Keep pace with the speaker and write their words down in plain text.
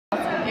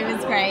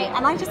great.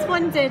 And I just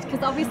wondered,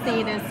 because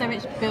obviously there's so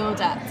much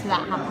build-up to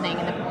that happening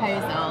in the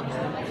proposal.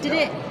 Did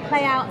it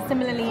play out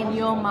similarly in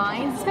your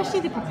mind,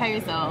 especially the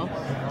proposal?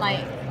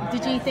 Like,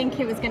 did you think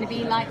it was going to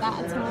be like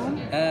that at all?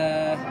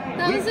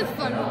 That was a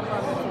fun one.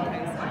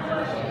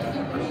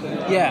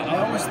 Yeah,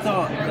 I always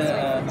thought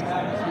that.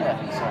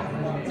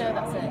 No,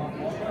 that's it.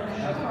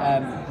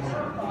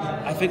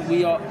 I think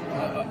we are.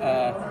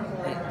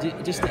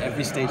 Just at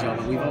every stage of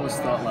it, we've always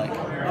thought like,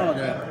 oh,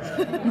 they're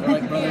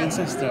like brother and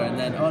sister, and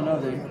then oh no,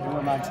 they're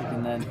romantic,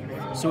 and then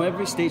so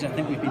every stage I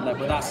think we've been like,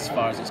 well, that's as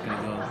far as it's going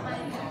to go.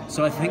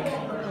 So I think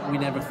we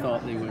never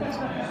thought they would.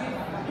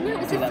 No, it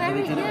was a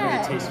very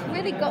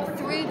really got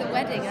through the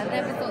wedding. I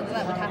never thought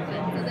that would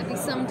happen. That there'd be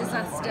some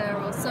disaster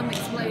or some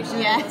explosion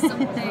or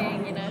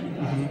something, you know.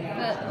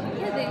 But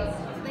yeah,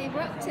 they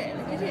rocked it.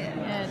 They did it.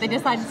 Yeah, they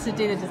decided to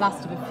do the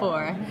disaster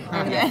before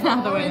and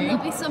then there'll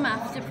be some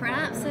after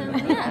perhaps, and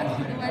yeah,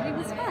 the wedding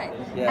was fine.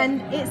 Yeah.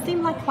 And it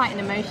seemed like quite an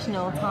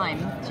emotional time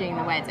during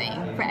the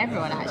wedding for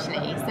everyone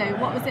actually. So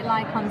what was it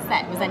like on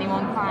set? Was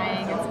anyone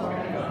crying at all?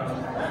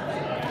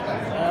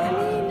 I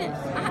mean,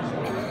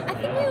 I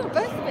think we were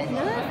both a bit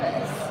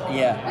nervous.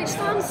 Yeah. Which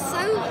sounds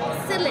so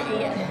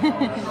silly,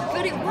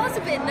 but it was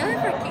a bit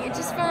nerve-wracking. It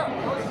just felt,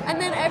 and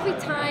then every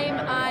time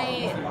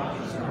I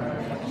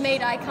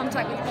made eye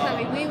contact with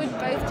Chloe, we would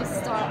both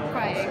just start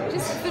crying,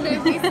 just for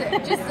no reason,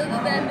 just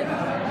other than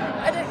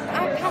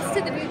I passed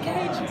her the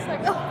bouquet and she was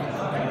like, oh,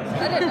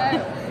 I don't know.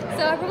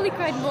 So I probably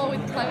cried more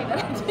with Chloe than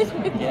I did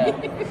with you.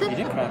 You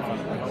did cry in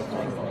front of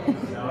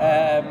me.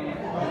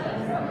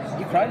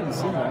 You cried in the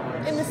scene,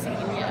 right? In the scene,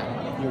 yeah.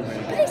 You're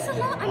really But it's a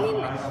lot. I mean,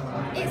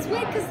 it's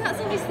weird because that's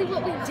obviously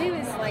what we do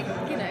is like,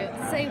 you know,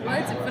 say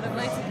words in front of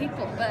loads of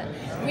people. But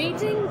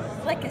reading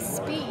like a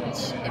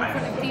speech in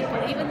front of people,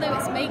 even though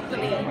it's make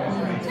believe,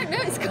 I don't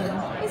know. It's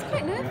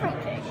quite nerve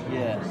wracking.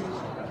 Yeah,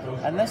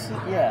 and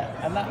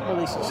and that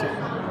relationship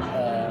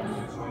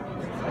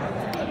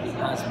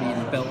has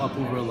been built up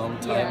over a long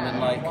time, and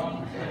like,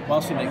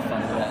 whilst we make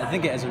fun of it, I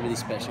think it is a really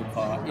special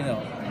part. You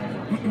know,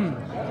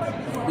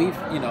 we've,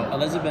 you know,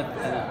 Elizabeth,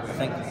 I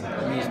think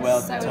me as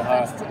well, so to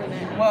her.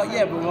 Well,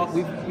 yeah, but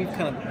we've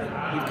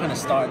kind of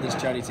started this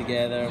journey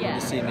together. We're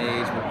the same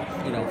age,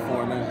 we're, you know,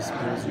 foreigners,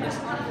 I suppose,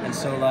 and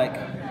so like.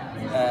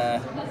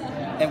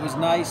 It was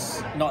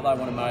nice, not that I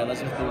want to marry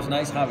Elizabeth, but it was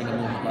nice having a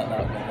moment like that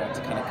with her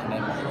to kind of come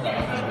in with that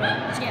as well.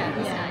 Yeah, it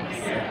was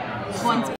nice.